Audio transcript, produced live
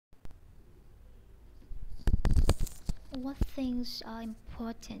What things are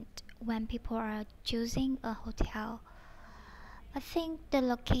important when people are choosing a hotel? I think the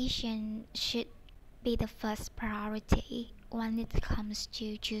location should be the first priority when it comes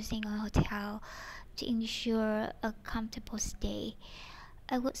to choosing a hotel to ensure a comfortable stay.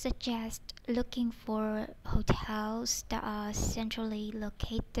 I would suggest looking for hotels that are centrally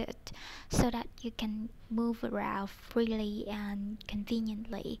located so that you can move around freely and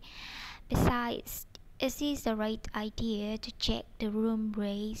conveniently. Besides, it is the right idea to check the room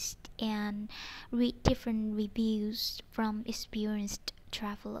rates and read different reviews from experienced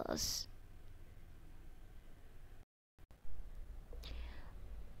travelers.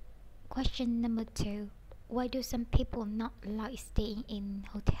 Question number two. Why do some people not like staying in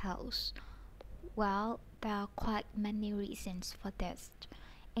hotels? Well, there are quite many reasons for this.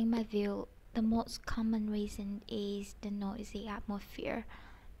 In my view, the most common reason is the noisy atmosphere.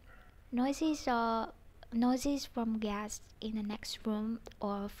 Noises are noises from guests in the next room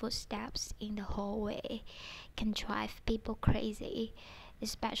or footsteps in the hallway can drive people crazy,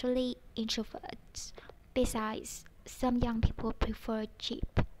 especially introverts. Besides, some young people prefer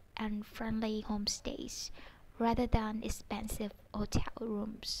cheap and friendly homestays rather than expensive hotel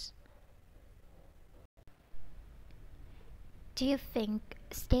rooms. Do you think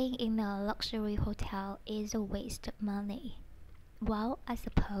staying in a luxury hotel is a waste of money? Well, I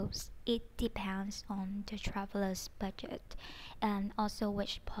suppose it depends on the traveler's budget and also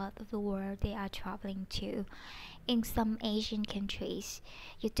which part of the world they are traveling to. In some Asian countries,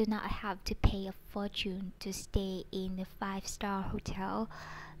 you do not have to pay a fortune to stay in a five-star hotel.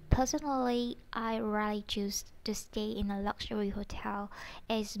 Personally, I rarely choose to stay in a luxury hotel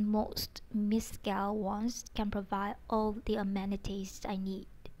as most mid-scale ones can provide all the amenities I need.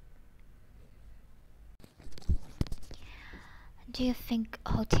 Do you think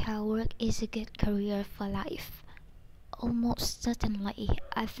hotel work is a good career for life? Almost certainly.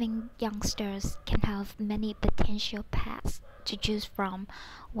 I think youngsters can have many potential paths to choose from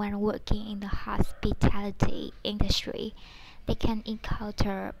when working in the hospitality industry. They can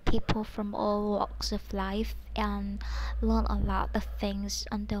encounter people from all walks of life and learn a lot of things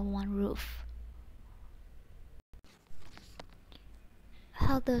under one roof.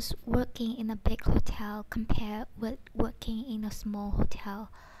 How does working in a big hotel compare with working in a small hotel?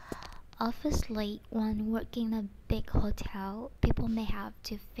 Obviously, when working in a big hotel, people may have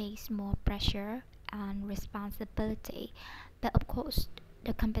to face more pressure and responsibility, but of course,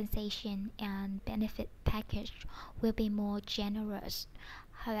 the compensation and benefit package will be more generous.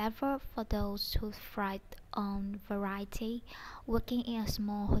 However, for those who thrive on variety, working in a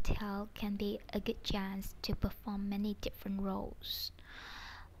small hotel can be a good chance to perform many different roles.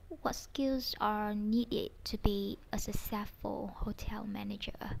 What skills are needed to be a successful hotel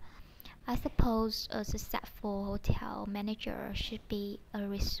manager? I suppose a successful hotel manager should be a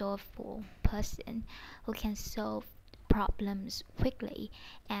resourceful person who can solve problems quickly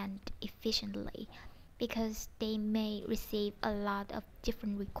and efficiently because they may receive a lot of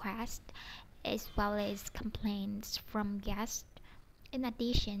different requests as well as complaints from guests. In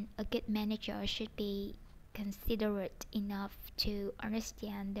addition, a good manager should be considerate enough to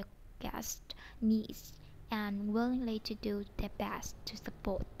understand the guest needs and willingly to do their best to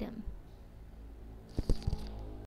support them.